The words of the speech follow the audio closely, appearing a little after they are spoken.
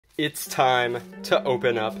it's time to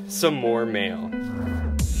open up some more mail.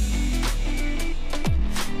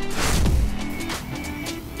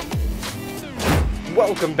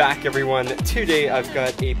 Welcome back, everyone. Today I've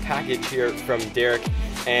got a package here from Derek,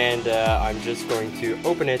 and I'm just going to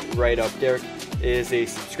open it right up. Derek is a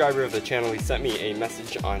subscriber of the channel. He sent me a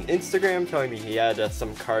message on Instagram telling me he had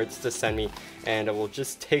some cards to send me, and we'll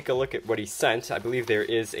just take a look at what he sent. I believe there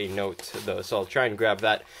is a note though, so I'll try and grab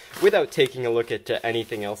that without taking a look at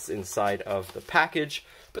anything else inside of the package.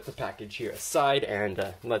 Put the package here aside,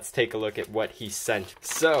 and let's take a look at what he sent.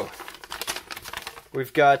 So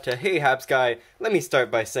we've got, hey TheAvsGuy, let me start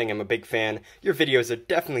by saying I'm a big fan. Your videos are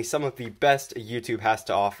definitely some of the best YouTube has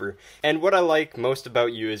to offer. And what I like most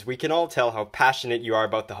about you is we can all tell how passionate you are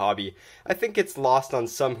about the hobby. I think it's lost on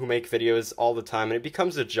some who make videos all the time and it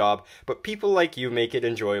becomes a job, but people like you make it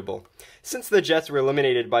enjoyable. Since the Jets were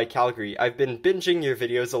eliminated by Calgary, I've been binging your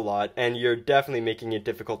videos a lot, and you're definitely making it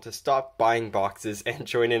difficult to stop buying boxes and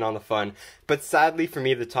join in on the fun. But sadly for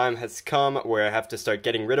me, the time has come where I have to start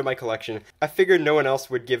getting rid of my collection. I figured no one else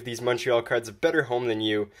would give these Montreal cards a better home than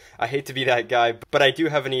you. I hate to be that guy, but I do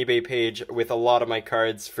have an eBay page with a lot of my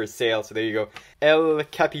cards for sale, so there you go. El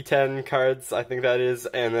Capitaine cards, I think that is,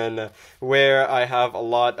 and then where I have a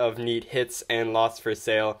lot of neat hits and lots for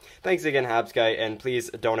sale. Thanks again, TheAvsGuy, and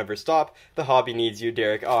please don't ever stop. The hobby needs you,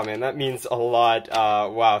 Derek. Oh man, that means a lot.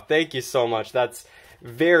 Wow, thank you so much. That's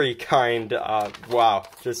very kind. Wow,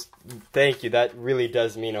 just thank you. That really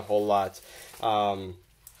does mean a whole lot.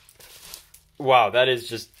 Wow, that is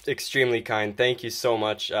just extremely kind. Thank you so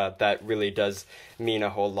much. That really does mean a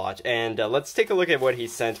whole lot. And let's take a look at what he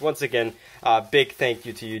sent. Once again, big thank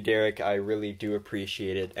you to you, Derek. I really do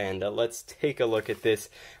appreciate it. And let's take a look at this.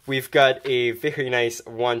 We've got a very nice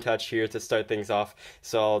one-touch here to start things off,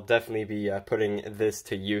 so I'll definitely be putting this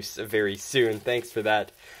to use very soon. Thanks for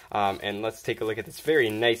that. And let's take a look at this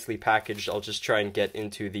very nicely packaged. I'll just try and get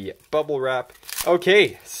into the bubble wrap.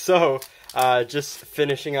 Okay, so just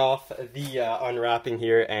finishing off the unwrapping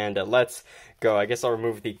here, and let's go. I guess I'll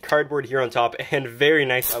remove the cardboard here on top, and very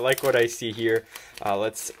nice. I like what I see here.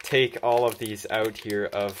 Let's take all of these out here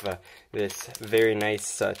of this very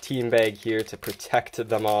nice team bag here to protect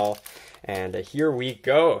them all. And here we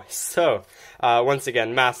go. So, once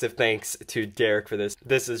again, massive thanks to Derek for this.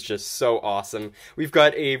 This is just so awesome. We've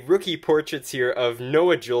got a rookie portraits here of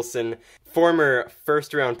Noah Juulsen, former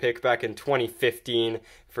first-round pick back in 2015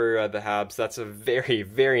 for the Habs. That's a very,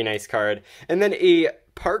 very nice card. And then a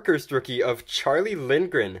Parkhurst rookie of Charlie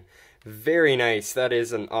Lindgren. Very nice. That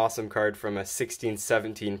is an awesome card from a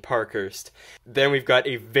 16-17 Parkhurst. Then we've got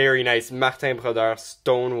a very nice Martin Brodeur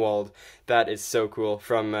Stonewalled. That is so cool,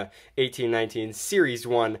 from 18-19 Series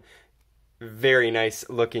 1. Very nice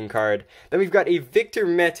looking card. Then we've got a Victor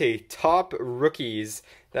Mete Top Rookies.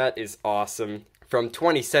 That is awesome, from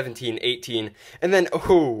 2017-18. And then,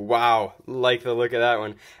 oh wow, like the look of that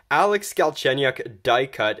one, Alex Galchenyuk die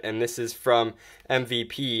cut, and this is from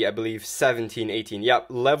MVP, I believe, 17-18. Yep,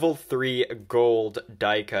 level 3 gold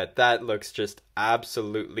die cut. That looks just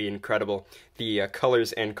absolutely incredible. The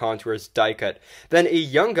colors and contours die cut. Then a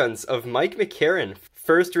Young Guns of Mike McCarron,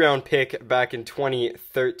 first round pick back in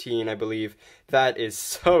 2013, I believe. That is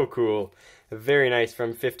so cool. Very nice,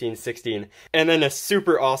 from 15-16. And then a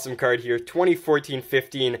super awesome card here,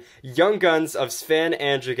 2014-15 Young Guns of Sven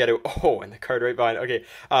Andrighetto. Oh, and the card right behind. Okay,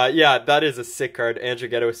 yeah, that is a sick card.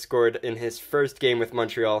 Andrighetto scored in his first game with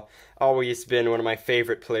Montreal. Always been one of my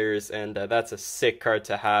favorite players, and that's a sick card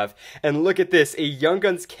to have. And look at this, a Young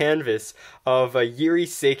Guns canvas of Jiri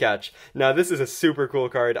Sekac. Now, this is a super cool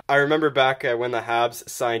card. I remember back when the Habs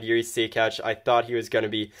signed Jiri Sekac, I thought he was going to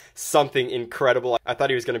be something incredible. I thought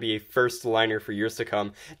he was going to be a first liner for years to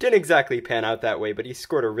come. Didn't exactly pan out that way, but he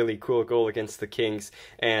scored a really cool goal against the Kings,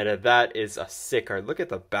 and that is a sick card. Look at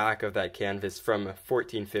the back of that canvas from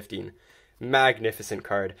 14-15. Magnificent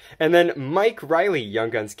card. And then Mike Riley Young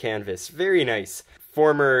Guns canvas. Very nice.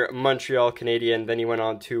 Former Montreal Canadian, then he went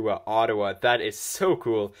on to Ottawa. That is so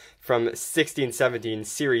cool. From 16-17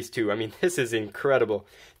 Series 2. I mean, this is incredible.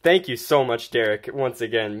 Thank you so much, Derek. Once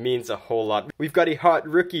again, means a whole lot. We've got a hot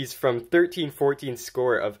rookies from 13-14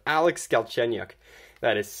 score of Alex Galchenyuk.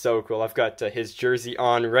 That is so cool. I've got his jersey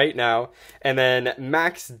on right now. And then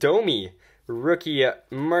Max Domi, rookie,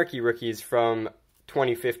 marquee rookies from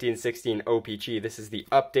 2015-16 OPG. This is the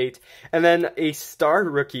update. And then a star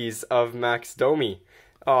rookies of Max Domi.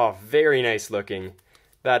 Oh, very nice looking.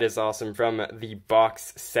 That is awesome, from the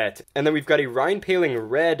box set. And then we've got a Ryan Poehling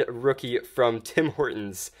red rookie from Tim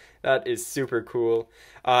Hortons. That is super cool.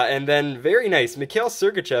 And then very nice, Mikhail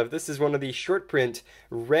Sergachev. This is one of the short print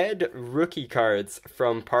red rookie cards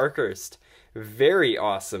from Parkhurst. Very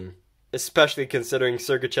awesome. especially considering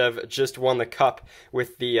Sergachev just won the cup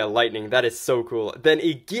with the Lightning. That is so cool. Then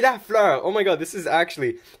a Guy Lafleur. Oh my god, this is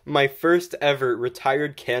actually my first ever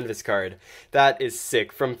retired canvas card. That is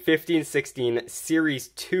sick. From 15-16 Series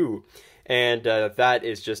 2. And that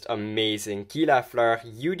is just amazing. Guy Lafleur,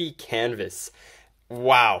 UD Canvas.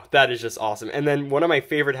 Wow, that is just awesome. And then one of my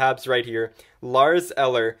favorite Habs right here, Lars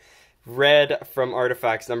Eller, red from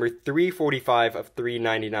Artifacts, number 345 of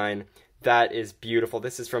 399. That is beautiful.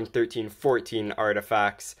 This is from 13-14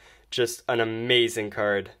 Artifacts. Just an amazing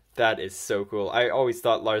card. That is so cool. I always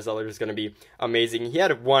thought Lars Eller was going to be amazing. He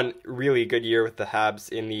had one really good year with the Habs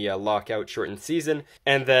in the lockout shortened season,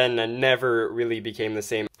 and then never really became the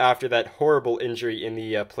same after that horrible injury in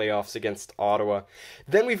the playoffs against Ottawa.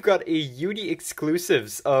 Then we've got a UD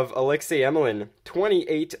exclusives of Alexei Emelin,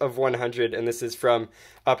 28 of 100, and this is from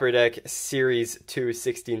Upper Deck Series 2,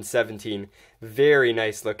 16-17. Very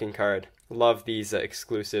nice looking card. Love these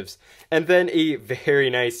exclusives. And then a very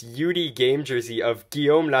nice UD game jersey of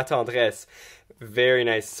Guillaume Latendresse. Very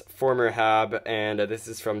nice former Hab, and this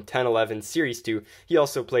is from 10-11 Series 2. He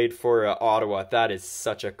also played for Ottawa. That is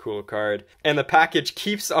such a cool card. And the package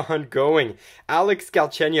keeps on going. Alex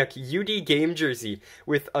Galchenyuk UD game jersey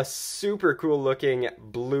with a super cool looking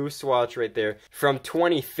blue swatch right there from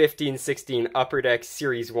 2015-16 Upper Deck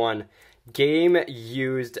Series 1. Game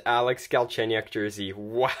used Alex Galchenyuk jersey.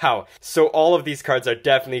 Wow. So all of these cards are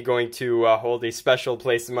definitely going to hold a special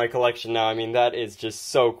place in my collection now. I mean, that is just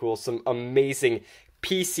so cool. Some amazing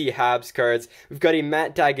PC Habs cards. We've got a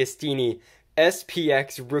Matt D'Agostini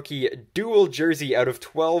SPX rookie dual jersey out of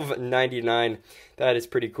 12.99. That is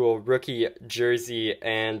pretty cool. Rookie jersey,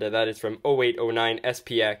 and that is from 08-09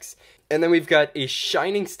 SPX. And then we've got a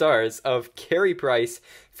Shining Stars of Carey Price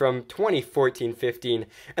from 2014-15.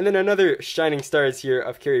 And then another Shining Stars here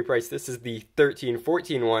of Carey Price. This is the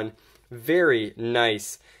 13-14 one. Very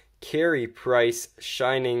nice. Carey Price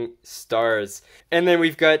Shining Stars. And then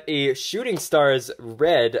we've got a Shooting Stars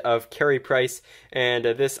red of Carey Price, and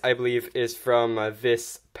this I believe is from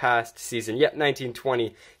this past season. Yep,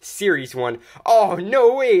 1920 Series 1. Oh,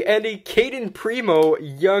 no way! And a Caden Primo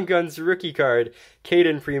Young Guns rookie card.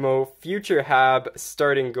 Caden Primo, future Hab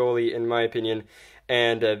starting goalie in my opinion,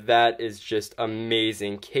 and that is just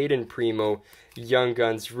amazing. Caden Primo Young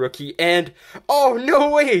Guns rookie, and oh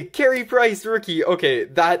no way, Carey Price rookie. Okay,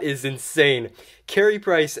 that is insane. Carey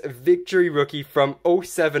Price victory rookie from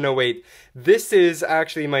 07-08. This is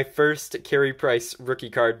actually my first Carey Price rookie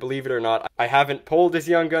card, believe it or not. I haven't pulled his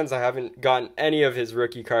Young Guns, I haven't gotten any of his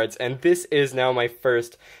rookie cards, and this is now my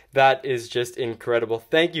first. That is just incredible.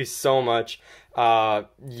 Thank you so much.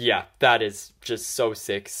 Yeah, that is just so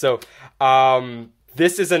sick. So,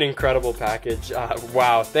 this is an incredible package.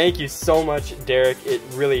 Wow, thank you so much, Derek. It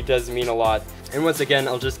really does mean a lot. And once again,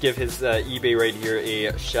 I'll just give his eBay right here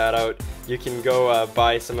a shout out. You can go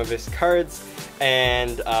buy some of his cards,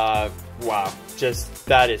 and wow, just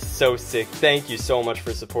that is so sick. Thank you so much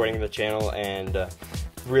for supporting the channel, and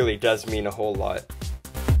really does mean a whole lot.